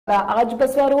आज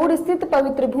बसवा रोड स्थित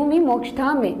पवित्र भूमि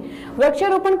मोक्षधाम में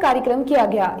वृक्षारोपण कार्यक्रम किया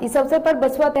गया। इस अवसर पर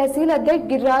बसवा तहसील अध्यक्ष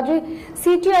गिरिराज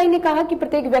सीटीआई ने कहा कि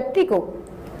प्रत्येक व्यक्ति को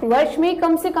वर्ष में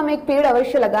कम से कम एक पेड़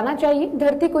अवश्य लगाना चाहिए।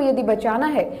 धरती को यदि बचाना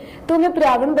है तो हमें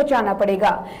पर्यावरण बचाना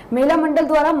पड़ेगा। महिला मंडल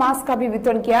द्वारा मास्क का भी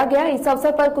वितरण किया गया। इस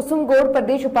अवसर पर कुसुम गौड़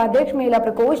प्रदेश उपाध्यक्ष महिला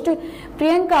प्रकोष्ठ,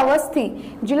 प्रियंका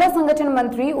अवस्थी जिला संगठन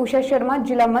मंत्री, उषा शर्मा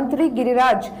जिला मंत्री,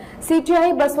 गिरिराज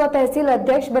सीटीआई बसवा तहसील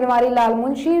अध्यक्ष, बनवारी लाल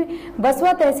मुंशी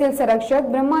बसवा तहसील संरक्षक,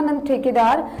 ब्रह्मानंद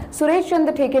ठेकेदार, सुरेश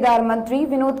चंद्र ठेकेदार मंत्री,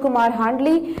 विनोद कुमार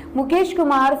हांडली, मुकेश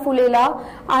कुमार फुलेला,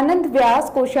 आनंद व्यास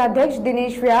कोषाध्यक्ष,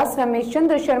 दिनेश व्यास, रमेश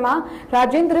चंद्र शर्मा,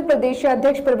 राजेंद्र प्रदेश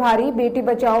अध्यक्ष प्रभारी, बेटी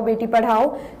बचाओ बेटी पढ़ाओ,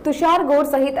 तुषार गौर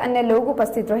सहित अन्य लोग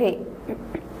उपस्थित रहे।